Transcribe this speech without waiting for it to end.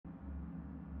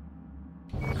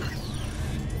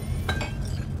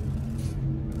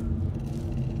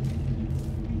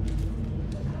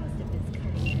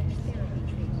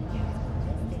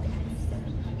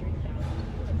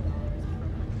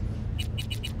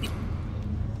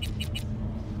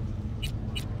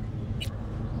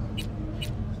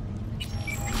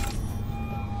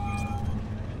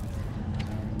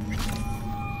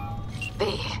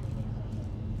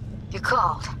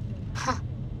called.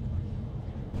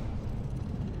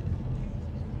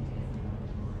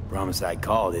 Promise I'd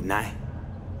call, didn't I?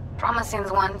 Promising's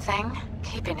one thing,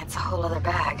 keeping it's a whole other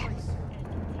bag.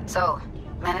 So,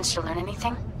 managed to learn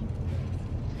anything?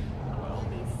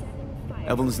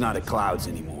 Evelyn's not at Clouds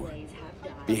anymore.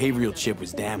 Behavioral chip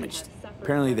was damaged.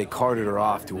 Apparently they carted her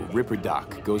off to a Ripper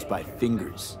dock. Goes by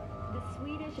Fingers.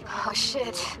 Oh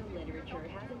shit. Literature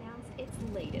has announced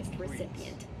its latest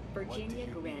recipient, Virginia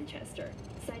Grantchester,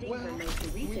 citing her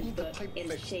most recent book, In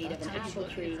the Shade of an Apple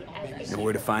Tree, as Know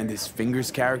where to find this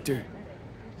Fingers character?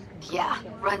 Yeah,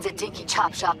 runs a dinky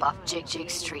chop shop off Jig Jig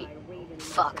Street.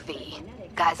 Fuck V.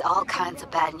 Guy's all kinds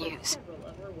of bad news.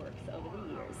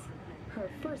 her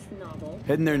first novel,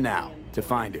 Heading there now, to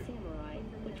find her. Samurai,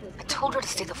 which was I told her to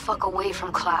stay the fuck away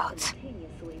from Clouds.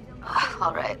 simultaneously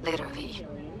Alright, later V.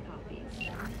 billion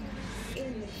copies.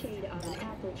 In the Shade of an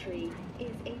Apple Tree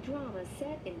is a drama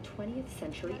set in 20th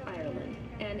century Ireland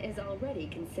and is already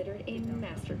considered a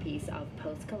masterpiece of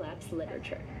post-collapse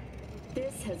literature.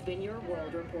 This has been your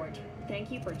World Report.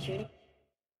 Thank you for tuning.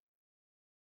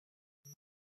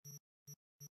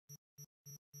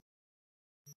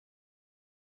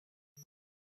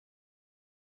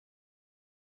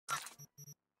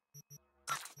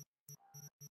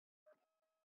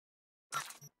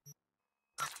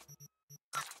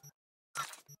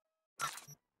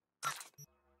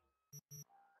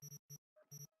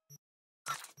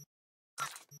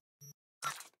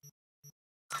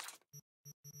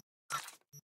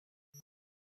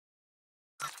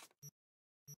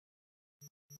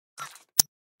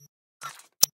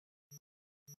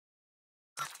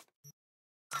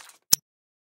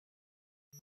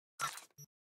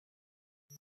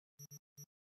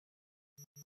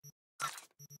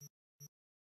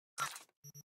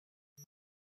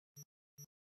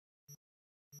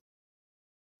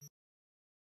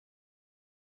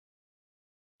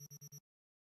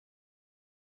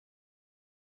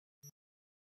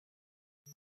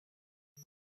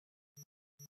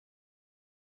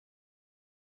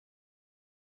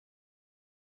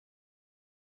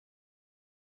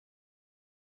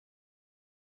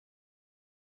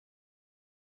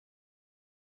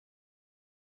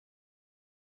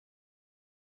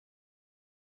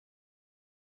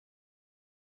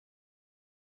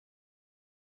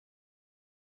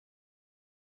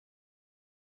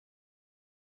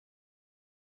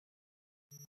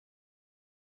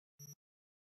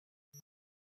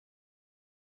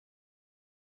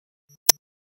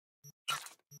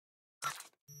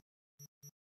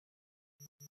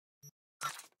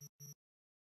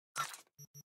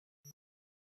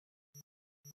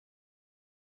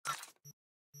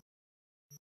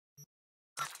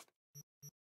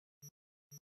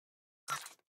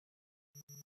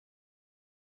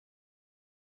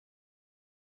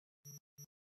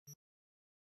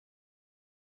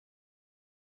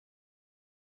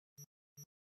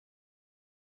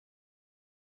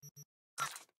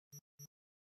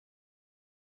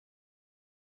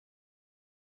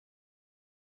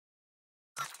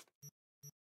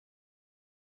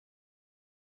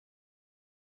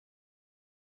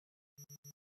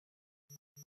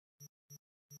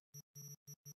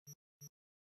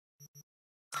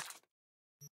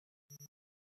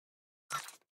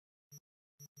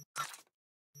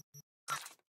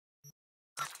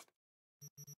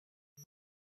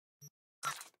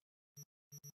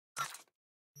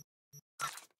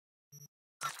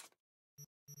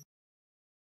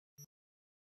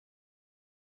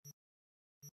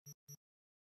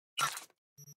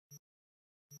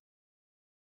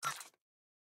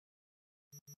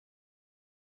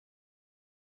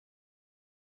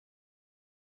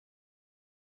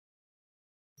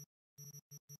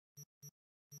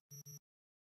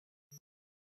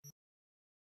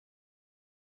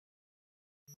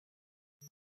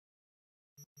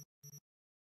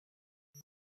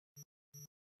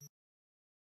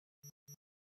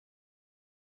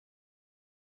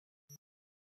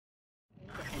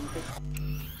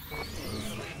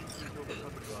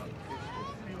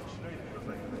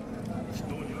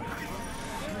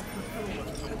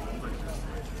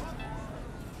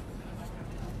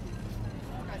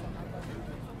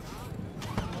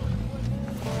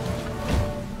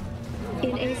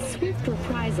 In a swift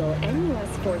reprisal,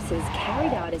 NUS forces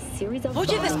carried out a series of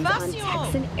bombings on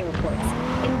Texan airports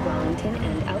in Wellington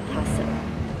and El Paso.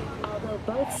 Although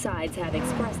both sides have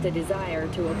expressed a desire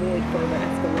to avoid further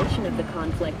escalation of the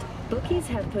conflict, bookies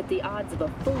have put the odds of a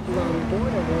full-blown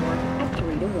border war at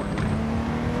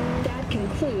 3-1. That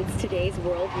concludes today's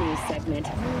World News segment.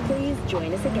 Please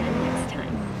join us again next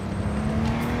time.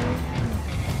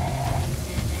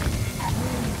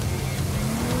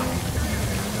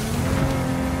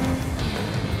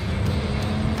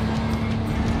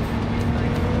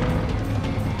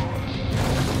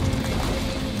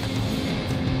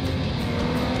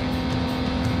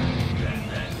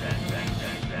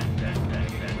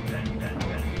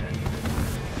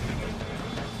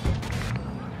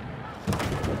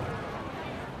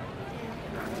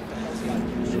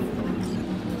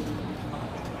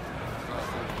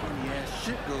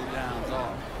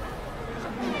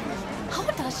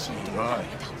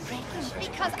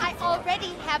 because I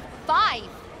already have 5.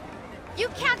 You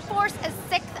can't force a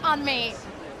 6th on me.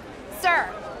 Sir.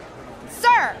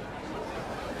 Sir!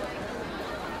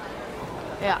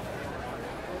 Yeah.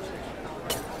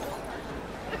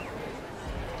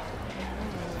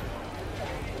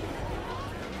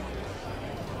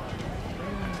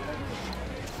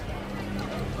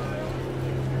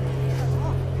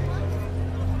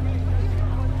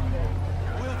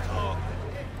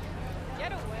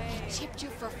 Chipped you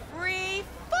for free?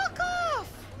 Fuck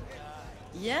off!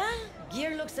 Yeah,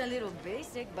 gear looks a little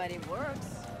basic, but it works.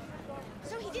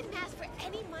 So he didn't ask for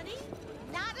any money?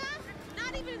 Nada?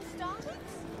 Not even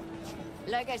installments?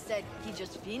 Like I said, he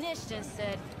just finished and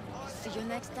said, see you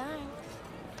next time.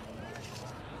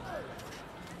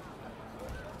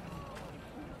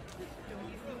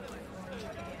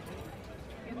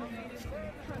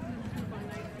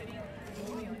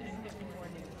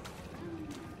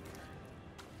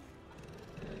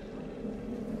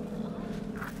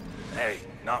 Hey,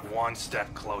 not one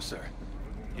step closer.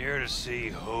 Here to see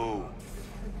who.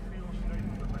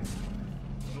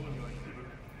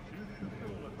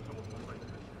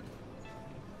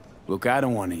 Look, I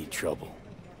don't want any trouble.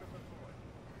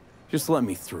 Just let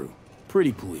me through.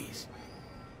 Pretty please.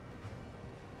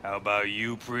 How about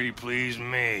you pretty please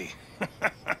me?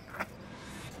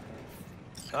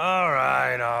 All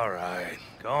right.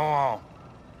 Go on.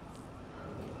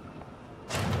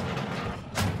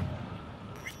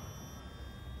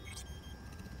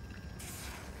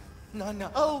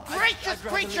 No. Oh, gracious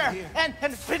creature! And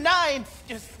benign!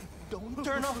 Just don't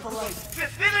turn off the light.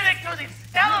 Divinity to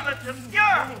the elements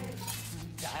obscure!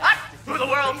 Up through the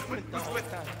world with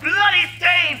bloody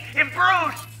stain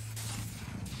imbrued!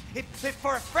 It's it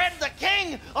for friend the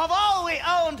king of all we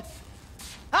owned!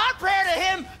 Our prayer to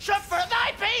him should for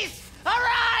thy peace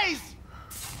arise!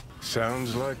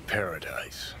 Sounds like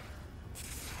paradise.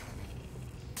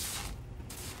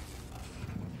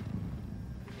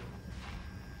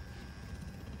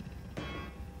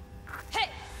 Hey,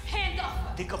 hands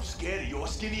off! Think I'm scared of your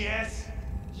skinny ass?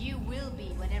 You will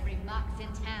be when every mox in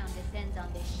town descends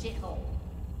on this shithole.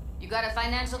 You got a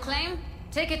financial claim?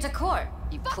 Take it to court,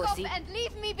 you Fuck pussy. off and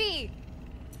leave me be!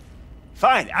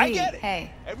 Fine, I get it.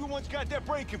 Hey. Everyone's got their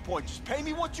breaking point. Just pay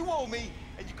me what you owe me,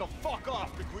 and you can fuck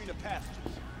off to greener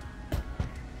pastures.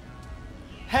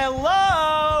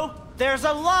 Hello! There's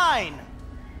a line!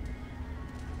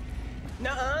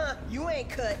 Nuh-uh, you ain't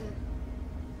cutting.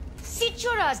 Sit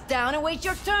your ass down and wait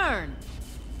your turn.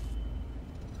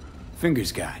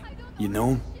 Fingers guy. You know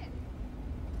him?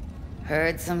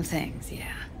 Heard some things,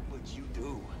 yeah. What'd you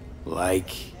do? Like...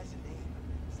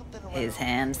 His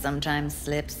hand sometimes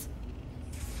slips.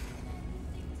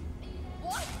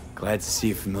 Glad to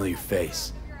see a familiar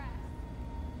face.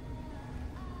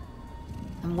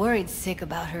 I'm worried sick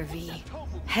about her, V.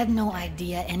 Had no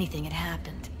idea anything had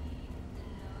happened.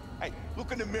 Hey,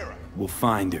 look in the mirror. We'll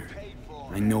find her.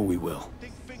 I know we will.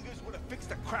 Think fingers would have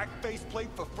fixed a cracked faceplate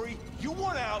for free? You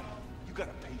want out, you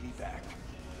gotta pay me back.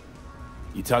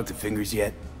 You talked to Fingers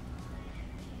yet?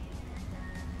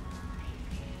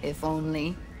 If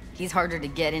only. He's harder to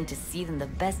get in to see than the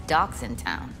best docs in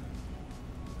town.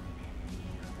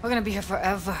 We're gonna be here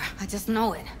forever. I just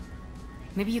know it.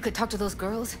 Maybe you could talk to those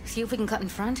girls, see if we can cut in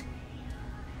front?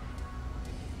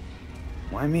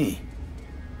 Why me?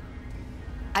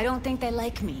 I don't think they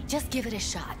like me. Just give it a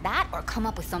shot. That or come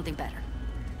up with something better.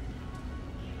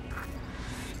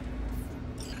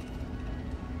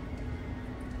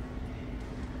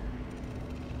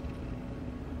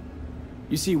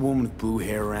 You see a woman with blue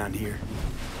hair around here?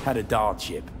 Had a doll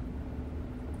chip.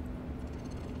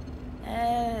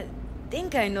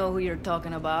 Think I know who you're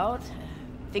talking about.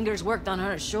 Fingers worked on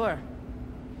her, sure.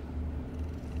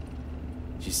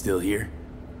 She's still here?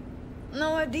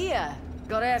 No idea.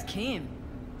 Gotta ask him.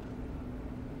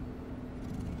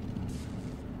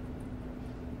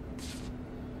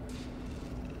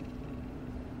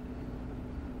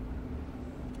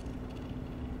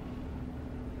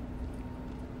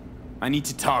 I need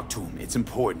to talk to him. It's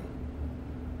important.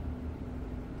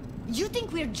 You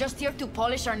think we're just here to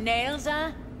polish our nails,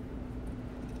 huh?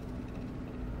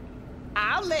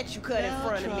 I'll let you cut in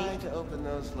front of me. To open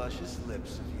those luscious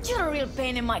lips of yours. You're a real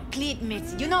pain in my cleat,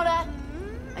 Mitzi. You know that?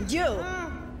 And you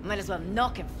might as well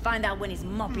knock and find out when he's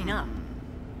mopping up.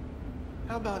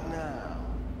 How about now?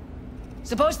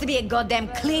 Supposed to be a goddamn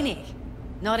clinic,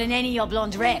 not in any of your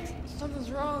blonde red.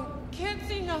 Something's wrong. Can't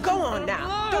see nothing. Go on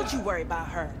now. Don't you worry about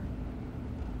her.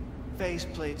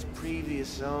 Faceplate's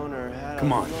previous owner had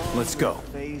Come a on, let's go. longer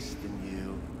face than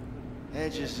you.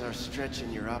 Edges are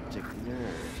stretching your optic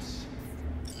nerves.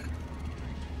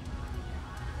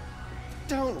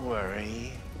 Don't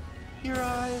worry. Your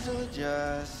eyes will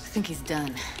adjust. I think he's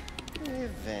done.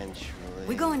 Eventually.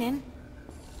 We going in?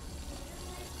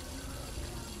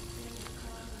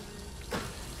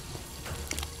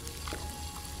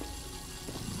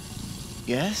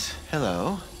 Yes?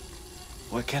 Hello?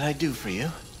 What can I do for you?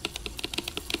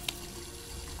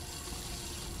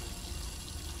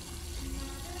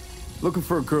 Looking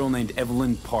for a girl named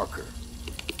Evelyn Parker.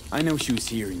 I know she was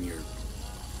here in your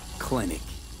clinic.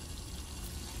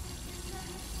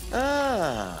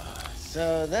 Ah,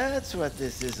 so that's what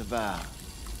this is about.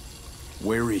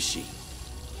 Where is she?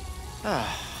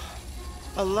 Ah,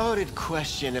 a loaded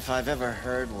question if I've ever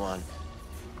heard one.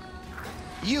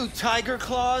 You Tiger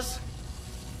Claws?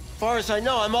 Far as I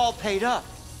know, I'm all paid up.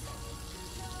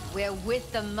 We're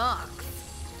with the Marks.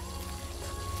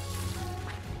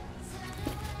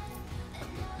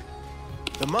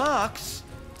 The Mox?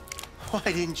 Why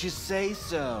didn't you say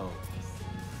so?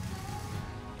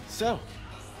 So,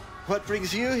 what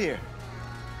brings you here?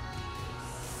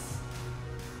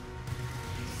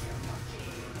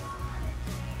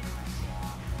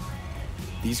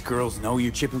 These girls know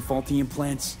you're chipping faulty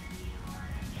implants?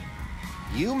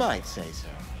 You might say so.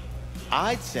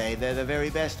 I'd say they're the very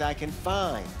best I can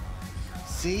find.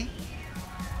 See?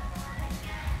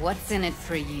 What's in it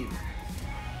for you?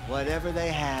 Whatever they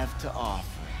have to offer.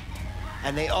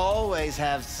 And they always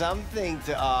have something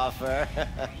to offer.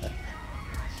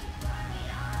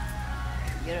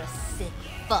 You're a sick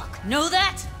fuck. Know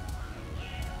that?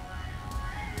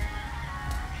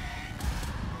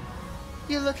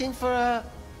 You looking for a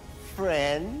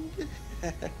friend?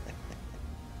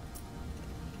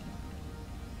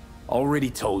 Already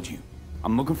told you.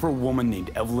 I'm looking for a woman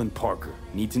named Evelyn Parker.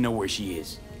 Need to know where she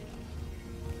is.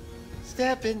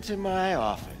 Step into my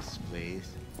office, please.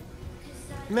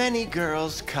 Many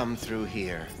girls come through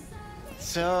here.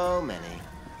 So many.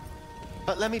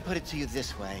 But let me put it to you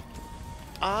this way.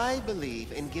 I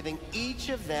believe in giving each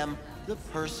of them the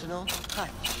personal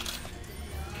touch.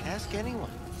 Ask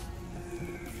anyone.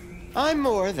 I'm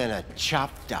more than a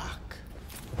chop doc.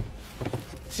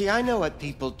 See, I know what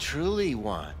people truly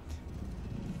want.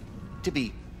 To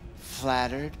be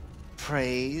flattered,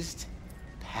 praised,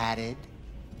 patted.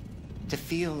 To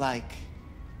feel like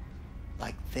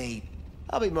they...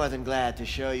 I'll be more than glad to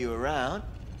show you around.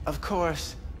 Of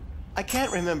course, I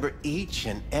can't remember each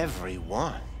and every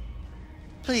one.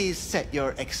 Please set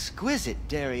your exquisite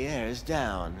derrieres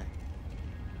down.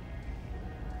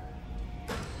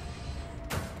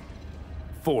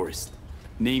 Forrest.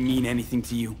 Name mean anything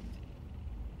to you?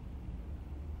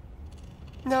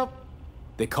 Nope.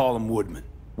 They call him Woodman.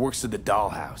 Works at the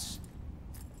dollhouse.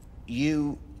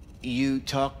 You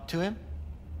talked to him?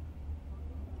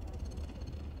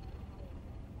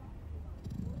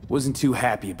 Wasn't too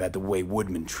happy about the way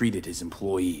Woodman treated his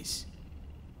employees.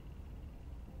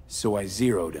 So I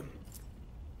zeroed him.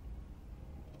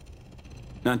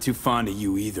 Not too fond of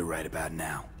you either right about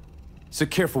now. So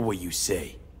careful what you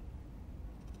say.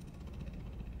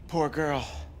 Poor girl.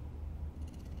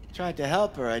 Tried to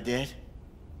help her, I did.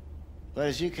 But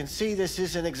as you can see, this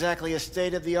isn't exactly a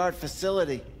state-of-the-art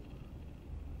facility.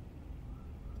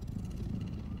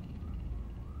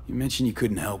 You mentioned you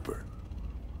couldn't help her.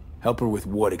 Help her with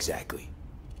what exactly?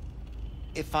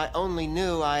 If I only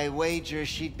knew, I wager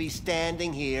she'd be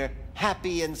standing here,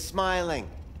 happy and smiling.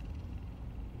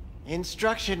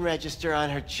 Instruction register on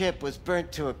her chip was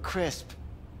burnt to a crisp.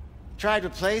 Tried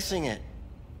replacing it.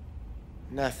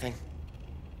 Nothing.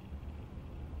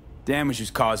 Damage was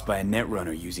caused by a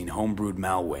netrunner using homebrewed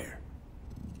malware.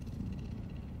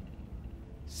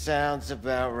 Sounds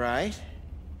about right.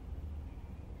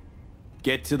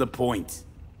 Get to the point.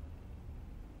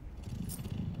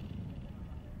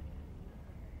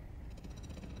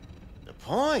 The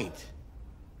point?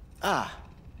 Ah,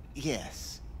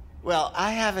 yes. Well,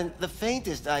 I haven't the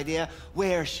faintest idea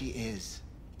where she is.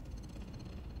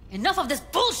 Enough of this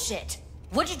bullshit!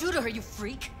 What'd you do to her, you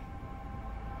freak?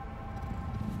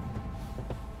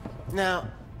 Now,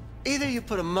 either you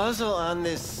put a muzzle on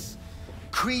this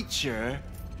creature,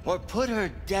 or put her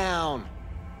down.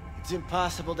 It's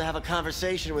impossible to have a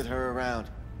conversation with her around.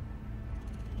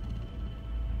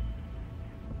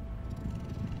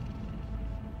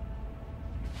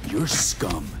 You're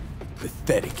scum.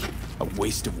 Pathetic. A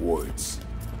waste of words.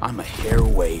 I'm a hair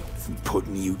away from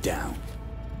putting you down.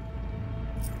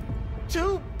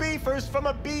 2 beefers from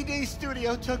a BD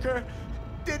studio took her.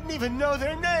 Didn't even know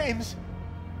their names.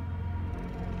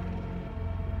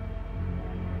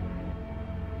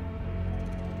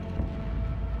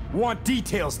 Want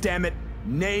details, damn it!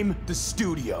 Name the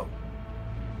studio.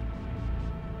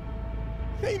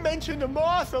 They mentioned a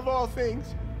moth of all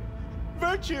things.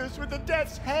 Virtues with the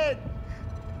death's head.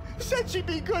 Said she'd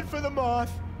be good for the moth.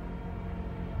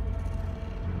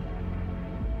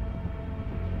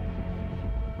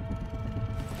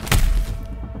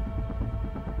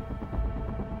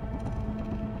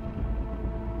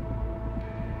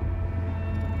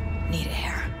 Need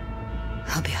air.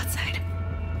 I'll be outside.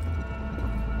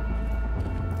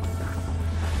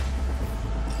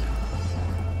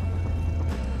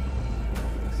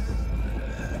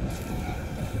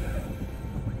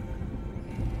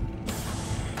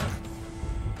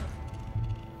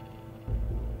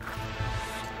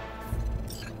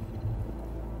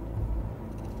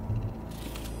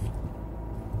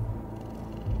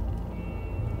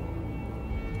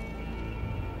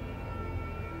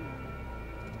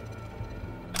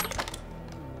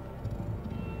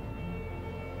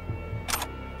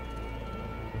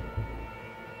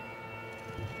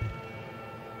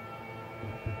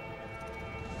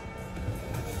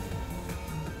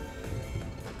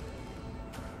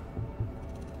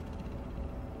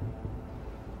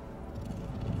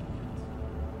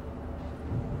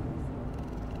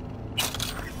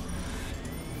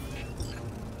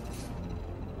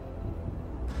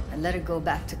 I let her go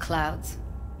back to Clouds.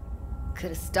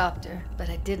 Could have stopped her, but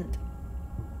I didn't.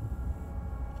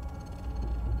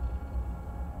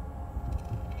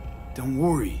 Don't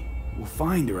worry. We'll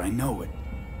find her, I know it.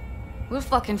 We'll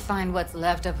fucking find what's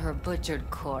left of her butchered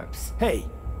corpse. Hey,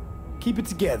 keep it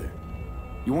together.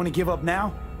 You want to give up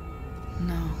now?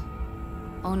 No.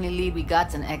 Only lead we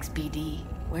got's an XBD.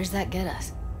 Where's that get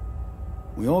us?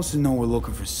 We also know we're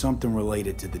looking for something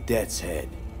related to the Death's Head.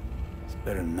 It's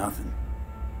better than nothing.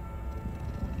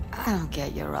 I don't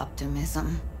get your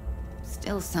optimism.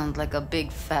 Still sounds like a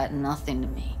big fat nothing to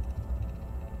me.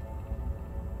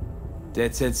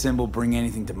 Death's Head symbol bring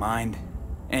anything to mind?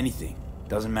 Anything.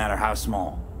 Doesn't matter how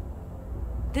small.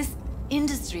 This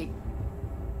industry...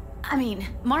 I mean,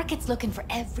 market's looking for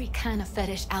every kind of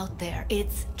fetish out there.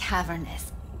 It's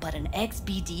cavernous. But an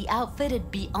XBD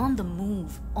outfit'd be on the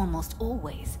move, almost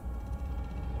always.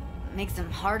 Makes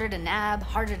them harder to nab,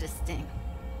 harder to sting.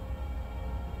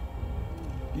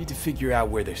 Need to figure out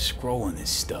where they're scrolling this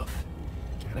stuff.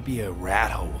 Gotta be a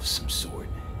rat hole of some sort.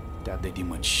 Doubt they do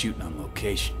much shooting on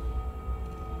location.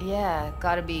 Yeah,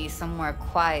 gotta be somewhere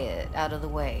quiet, out of the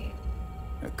way.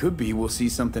 It could be we'll see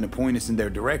something to point us in their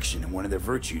direction in one of their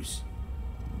virtues.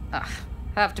 Ugh,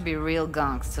 have to be real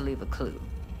gonks to leave a clue.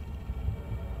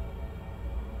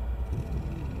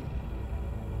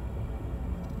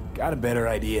 Got a better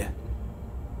idea?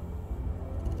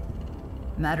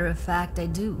 Matter of fact, I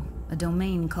do. A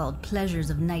domain called Pleasures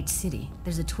of Night City.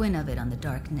 There's a twin of it on the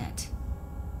dark net.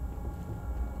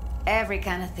 Every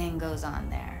kind of thing goes on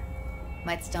there.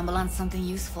 Might stumble on something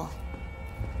useful.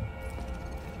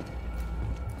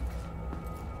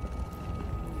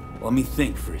 Let me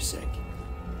think for a sec.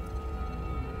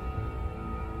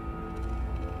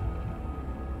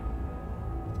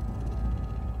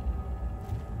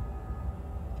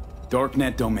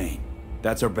 Darknet domain.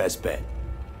 That's our best bet.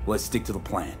 Let's stick to the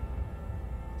plan.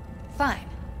 Fine.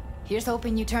 Here's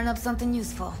hoping you turn up something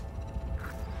useful.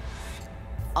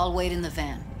 I'll wait in the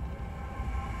van.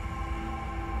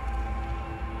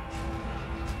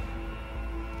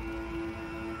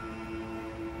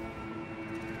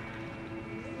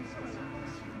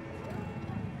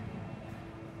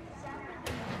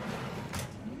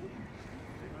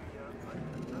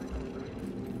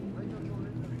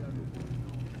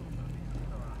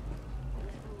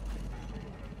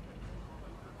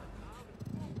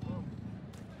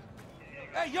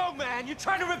 Hey, yo, man, you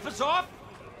trying to rip us off?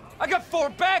 I got 4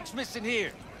 bags missing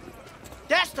here.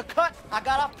 That's the cut I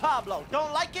got off Pablo.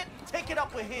 Don't like it? Take it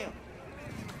up with him.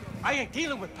 I ain't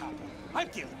dealing with Pablo. I'm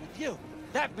dealing with you.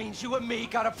 That means you and me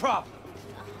got a problem.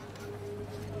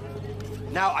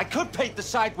 Now, I could paint the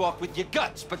sidewalk with your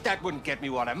guts, but that wouldn't get me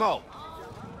what I'm owed.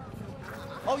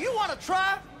 Oh, you want to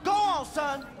try? Go on,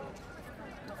 son.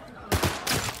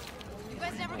 You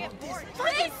guys never get bored.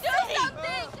 Please do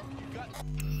something!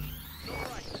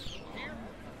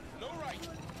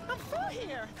 I'm for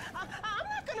here. I'm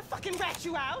not gonna fucking rat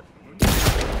you out.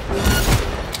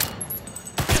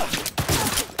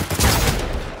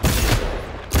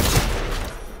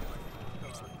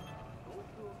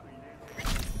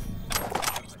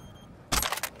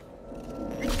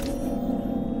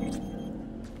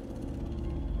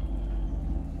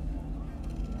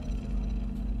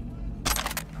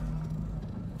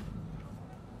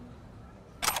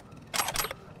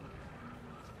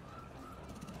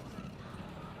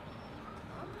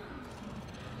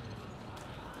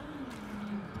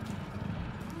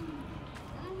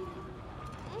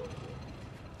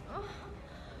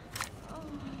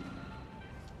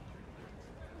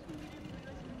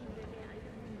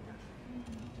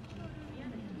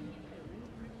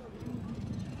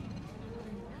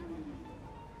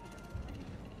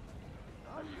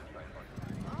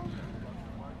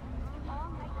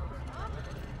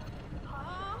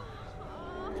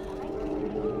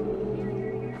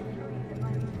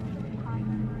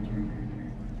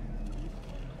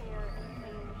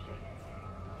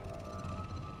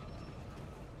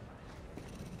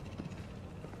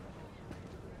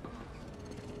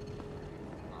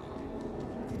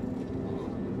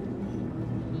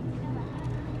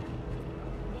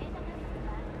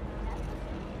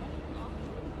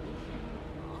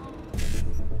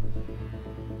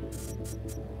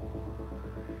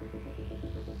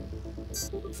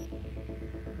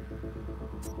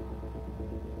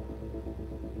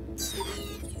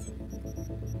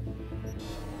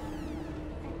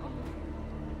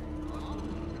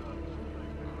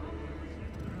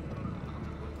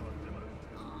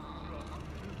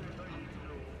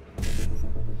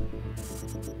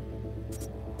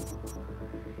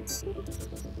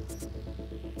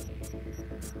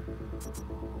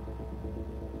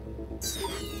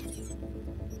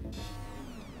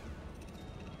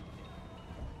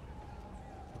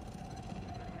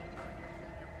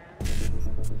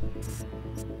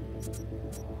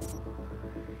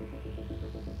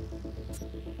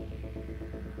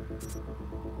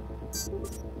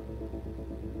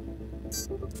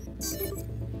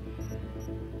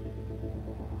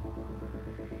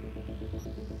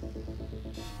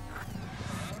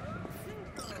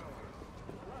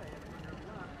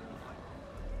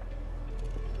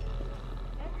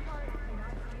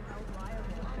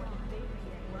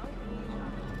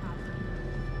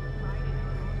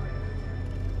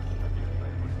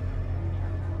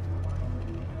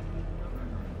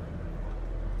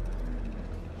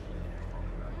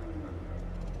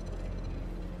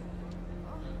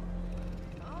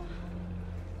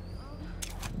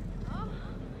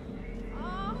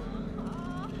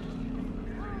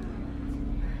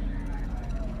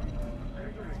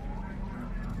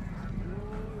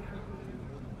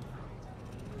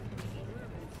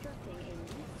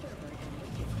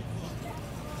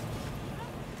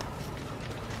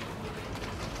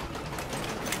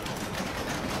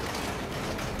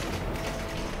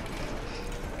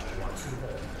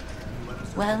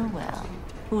 Well, well,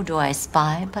 who do I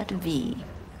spy but V?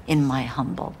 In my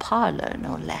humble parlor,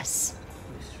 no less.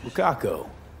 Wakako,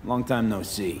 long time no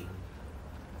see.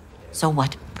 So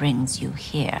what brings you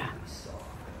here?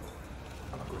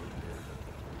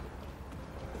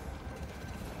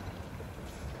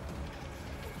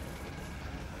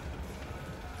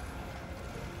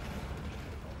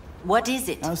 What is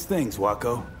it? How's things,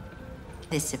 Wako?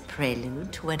 This a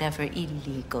prelude to whatever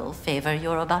illegal favor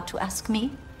you're about to ask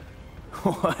me?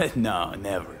 What? No,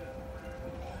 never.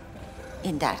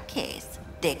 In that case,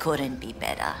 they couldn't be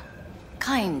better.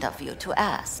 Kind of you to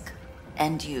ask.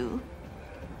 And you?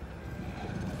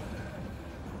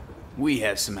 We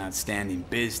have some outstanding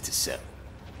biz to settle.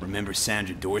 Remember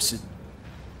Sandra Dorset?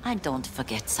 I don't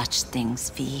forget such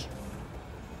things, V.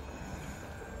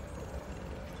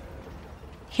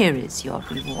 Here is your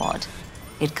reward.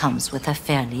 It comes with a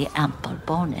fairly ample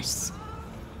bonus.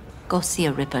 Go see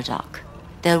a Ripper Doc.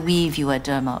 They'll weave you a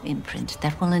dermo imprint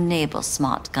that will enable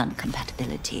smart gun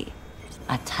compatibility.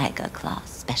 A Tiger Claw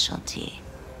specialty.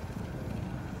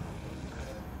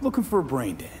 Looking for a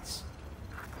brain dance.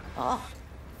 Oh,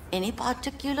 any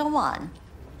particular one?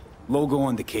 Logo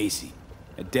on the casing.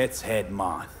 A death's head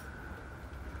moth.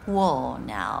 Whoa,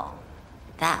 now.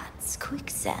 That's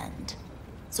quicksand.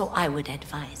 So I would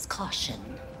advise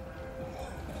caution.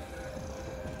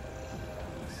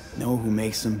 Know who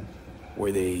makes them?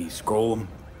 Where they scroll them?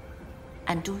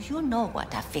 And do you know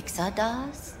what a fixer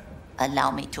does?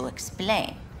 Allow me to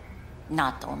explain.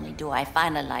 Not only do I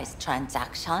finalize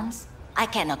transactions, I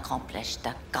can accomplish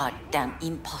the goddamn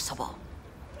impossible.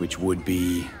 Which would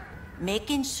be?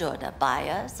 Making sure the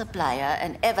buyer, supplier,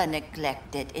 and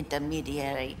ever-neglected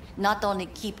intermediary not only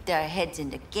keep their heads in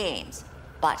the games,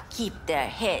 but keep their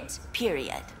heads,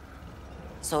 period.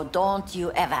 So don't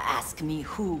you ever ask me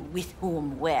who, with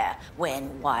whom, where,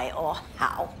 when, why, or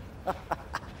how.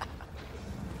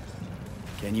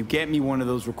 Can you get me one of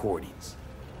those recordings?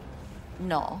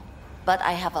 No, but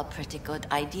I have a pretty good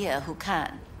idea who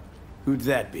can. Who'd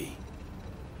that be?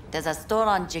 There's a store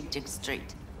on Jig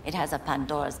Street. It has a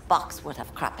Pandora's box worth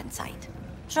of crap inside.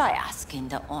 Try asking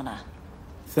the owner.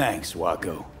 Thanks,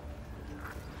 Wako.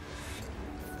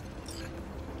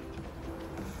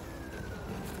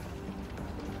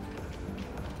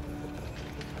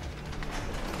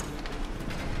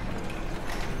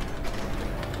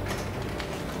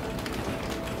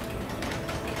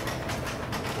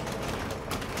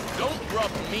 Don't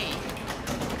rub me.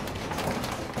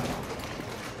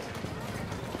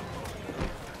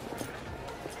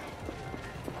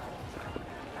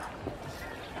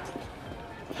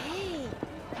 Hey,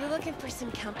 you looking for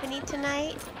some company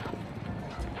tonight?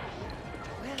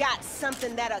 Got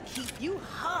something that'll keep you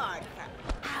hard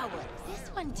for hours. This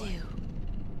one do?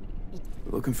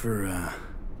 Looking for,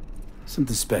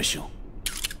 something special.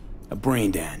 A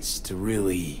brain dance to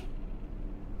really...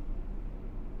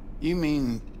 You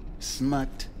mean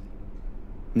smut?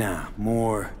 Nah,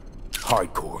 more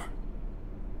hardcore.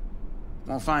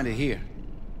 Won't find it here.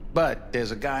 But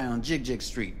there's a guy on Jig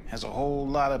Street, has a whole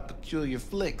lot of peculiar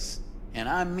flicks. And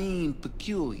I mean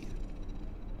peculiar.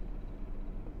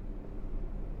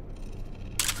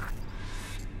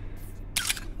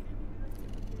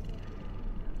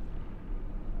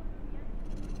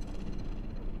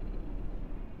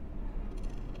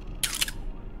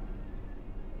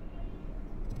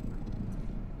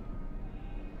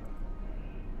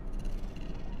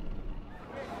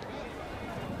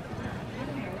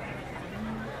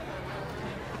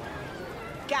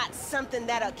 Got something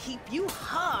that'll keep you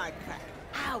hard for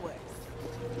hours.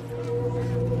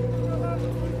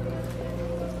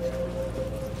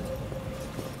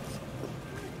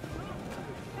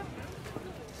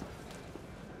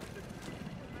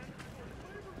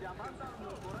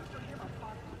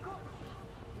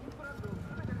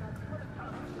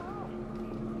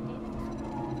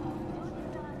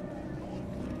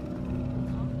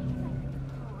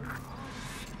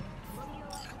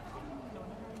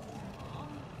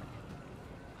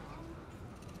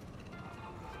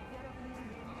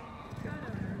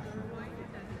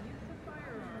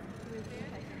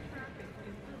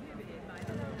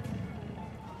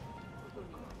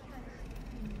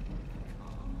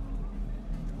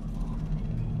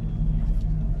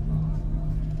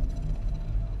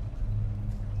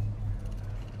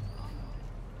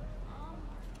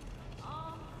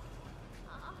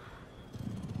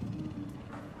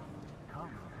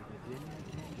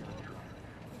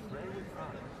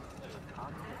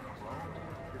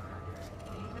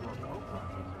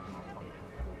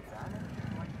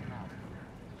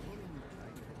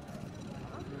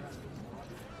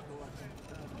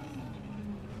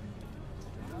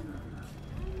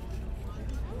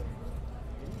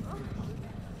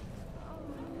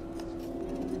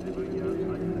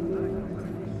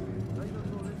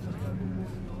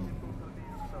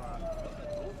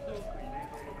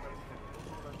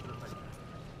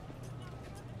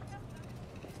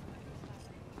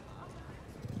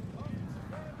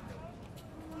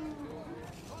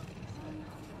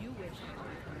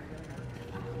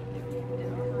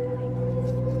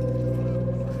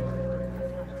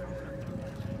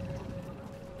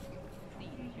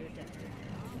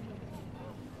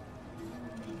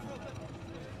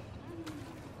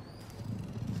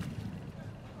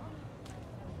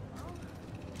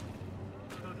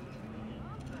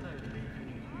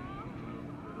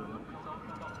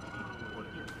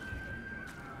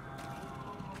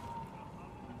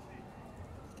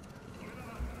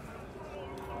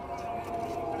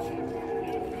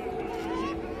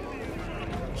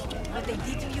 What they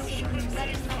did to you, that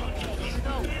is not okay.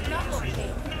 No, not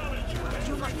okay.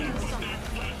 You must do something.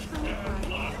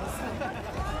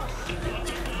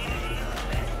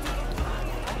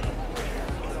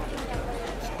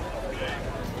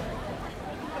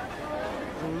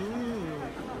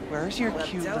 Where's your Well,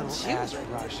 cute don't little you ass look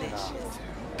brushing delicious.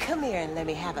 up? Come here and let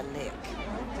me have a lick.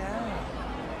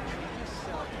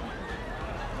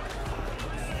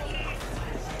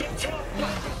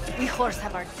 We horse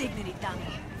have our dignity, Tommy.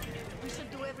 We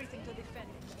should do everything to defend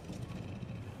it.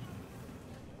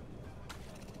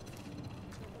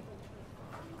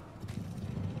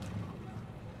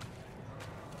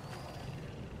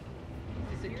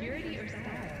 Security or style?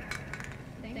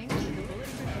 Thanks to the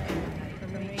bulletproof jacket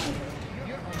from Ranger,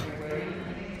 you're on your way.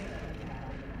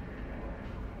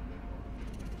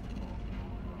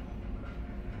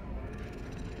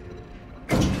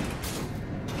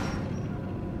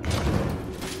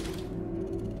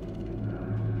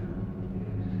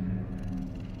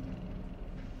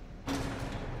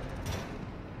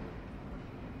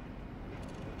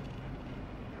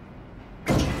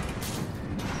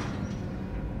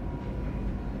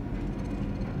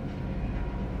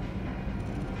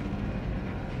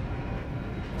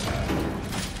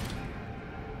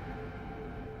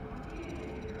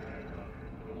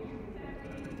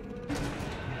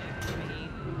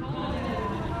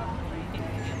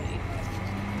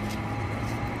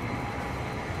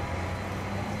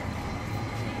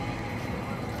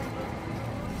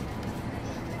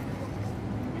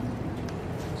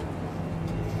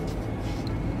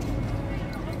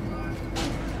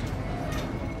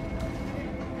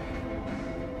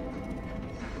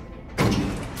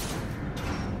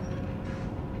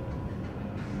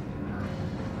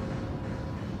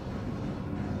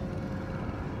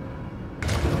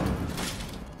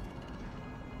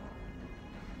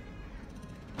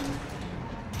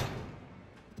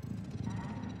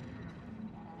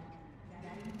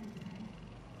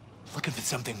 Looking for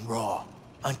something raw,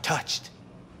 untouched.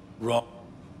 Raw?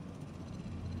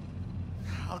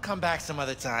 I'll come back some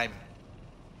other time.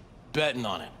 Betting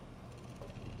on it.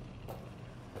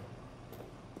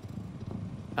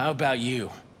 How about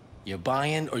you? You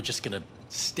buying or just gonna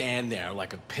stand there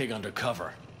like a pig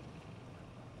undercover?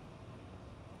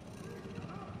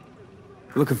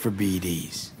 Looking for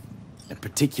BDs. A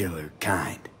particular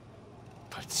kind.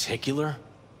 Particular?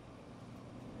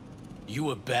 You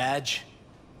a badge?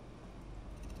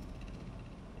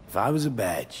 If I was a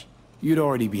badge, you'd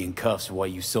already be in cuffs while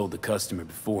you sold the customer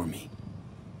before me.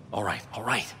 All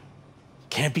right.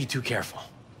 Can't be too careful.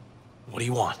 What do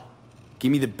you want?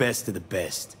 Give me the best of the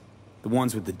best. The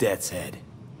ones with the death's head.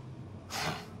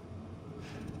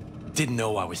 Didn't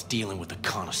know I was dealing with a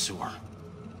connoisseur.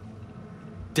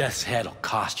 Death's head'll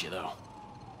cost you, though.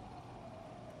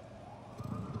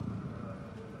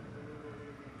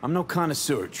 I'm no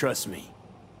connoisseur, trust me.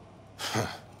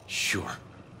 Sure.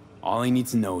 All I need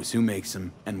to know is who makes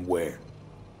them and where.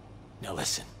 Now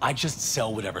listen, I just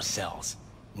sell whatever sells.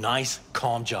 Nice,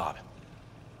 calm job.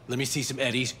 Let me see some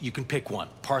eddies, you can pick one.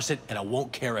 Parse it, and I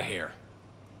won't care a hair.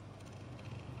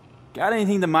 Got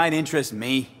anything that might interest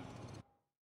me?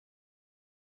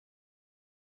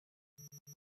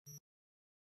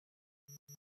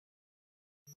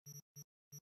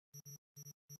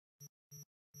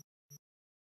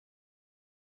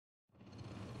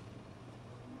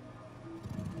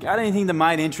 Got anything that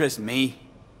might interest me?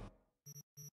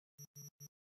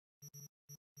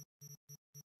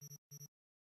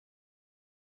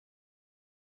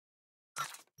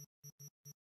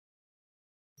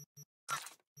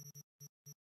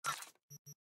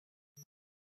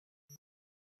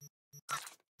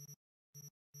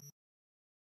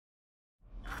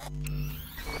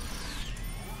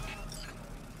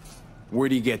 Where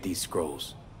do you get these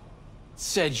scrolls?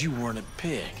 Said you weren't a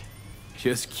pig.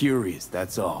 Just curious,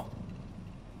 that's all.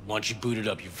 Once you booted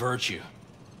up your virtue,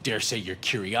 dare say your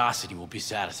curiosity will be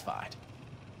satisfied.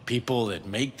 People that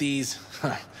make these,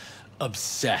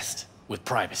 obsessed with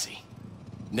privacy.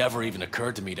 Never even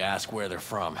occurred to me to ask where they're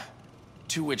from.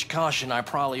 To which caution I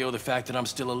probably owe the fact that I'm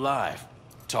still alive,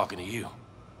 talking to you.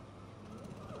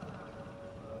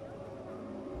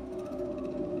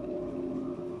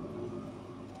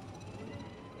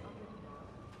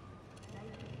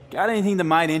 Got anything that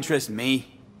might interest me?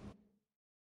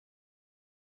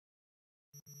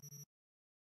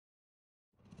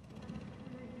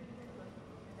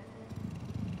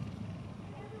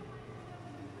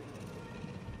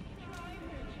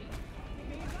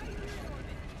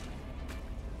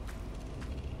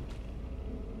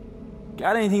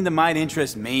 Got anything that might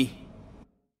interest me?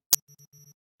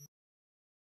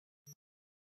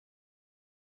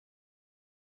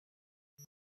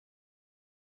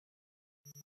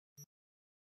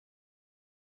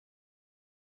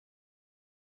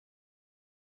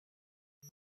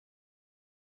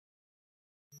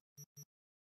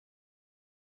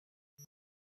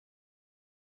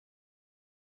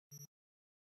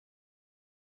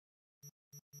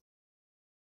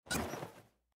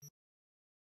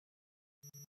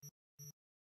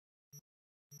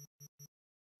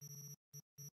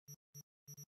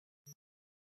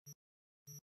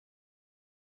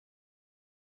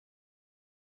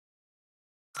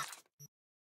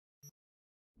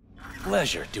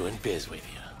 Pleasure doing biz with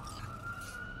you.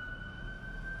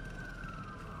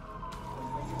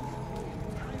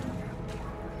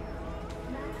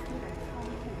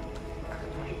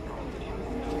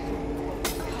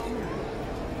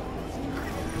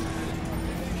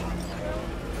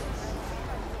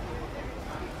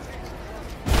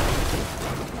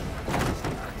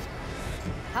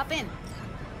 Hop in.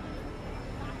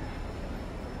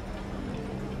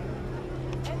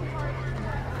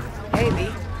 Hey,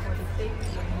 B.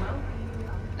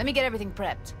 Let me get everything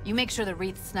prepped. You make sure the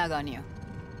wreath's snug on you.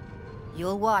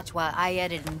 You'll watch while I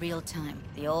edit in real time.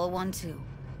 The old one, too.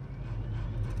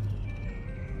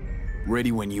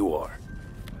 Ready when you are.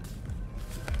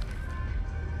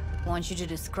 Want you to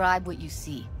describe what you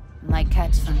see. Might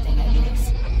catch something, I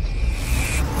guess.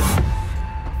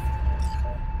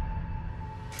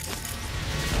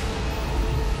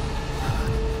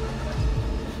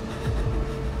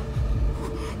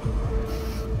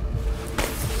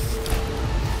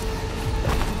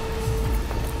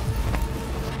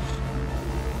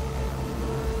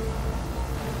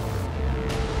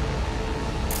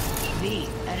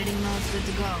 Editing mode's good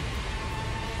to go.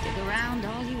 Dig around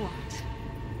all you want.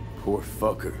 Poor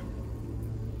fucker.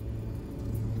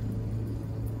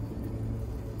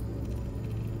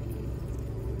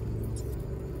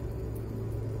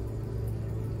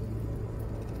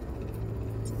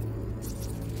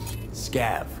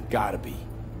 Scav, gotta be.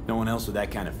 No one else with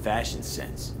that kind of fashion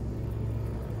sense.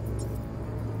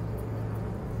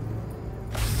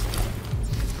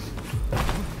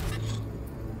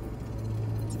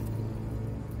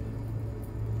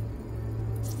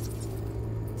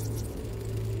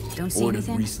 Don't see Ordered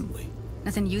anything? recently.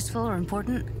 Nothing useful or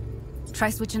important?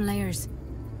 Try switching layers.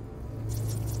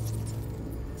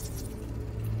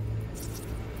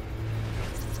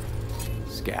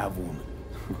 Scav woman.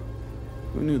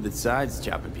 Who knew that sides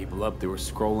chopping people up, they were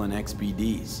scrolling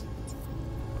XBDs?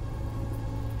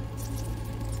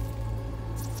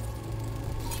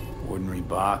 Ordinary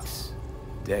box.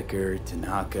 Decker,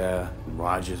 Tanaka, and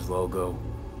Rogers logo.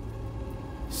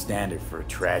 Standard for a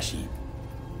trash heap.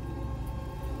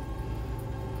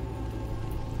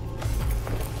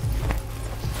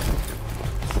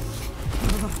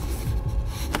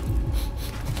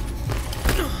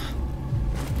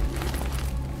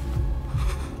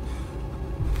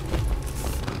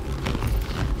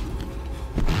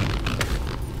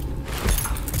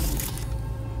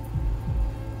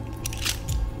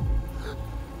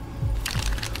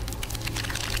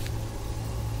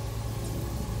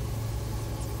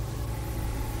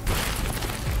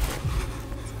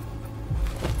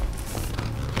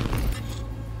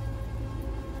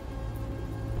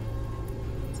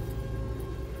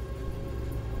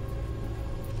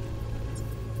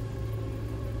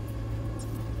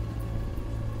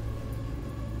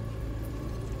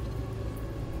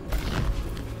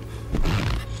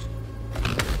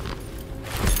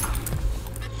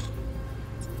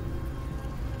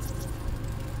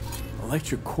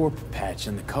 Electric corp patch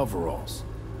in the coveralls.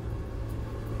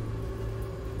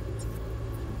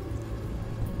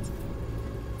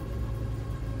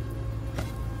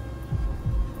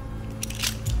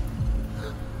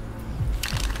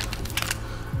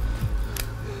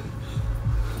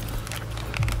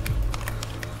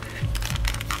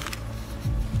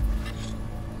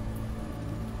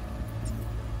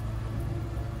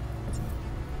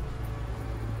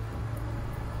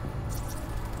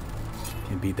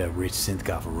 Beat that rich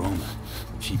synth-goth aroma.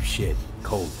 Cheap shit.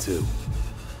 Cold, too.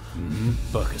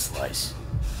 Bucket slice.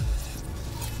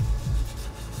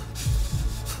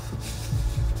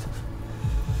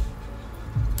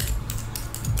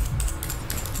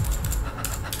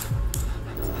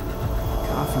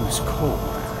 Coffee was cold.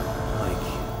 Like,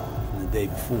 from the day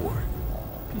before.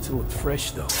 Pizza looked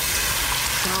fresh, though. Bucket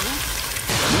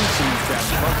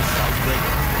slice break.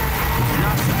 It's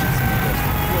not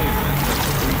flavor.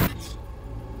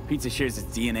 Pizza shares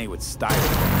its DNA with style.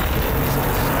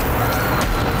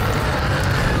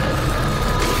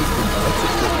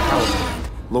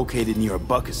 Located near a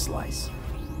bucket slice.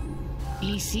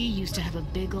 EC used to have a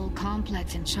big old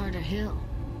complex in Charter Hill.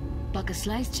 Bucket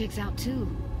Slice checks out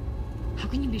too. How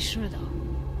can you be sure though?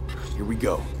 Here we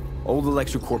go. Old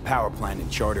electric-core power plant in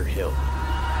Charter Hill.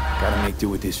 Gotta make do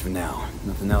with this for now.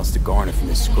 Nothing else to garner from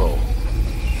this scroll.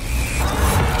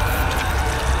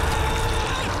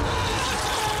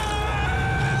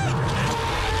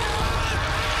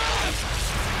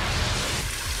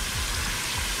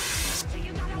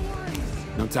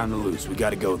 No time to lose. We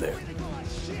gotta go there.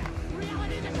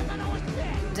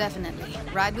 Definitely.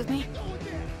 Ride with me?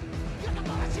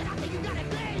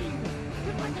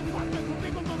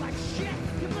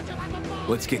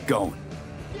 Let's get going.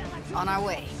 On our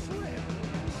way.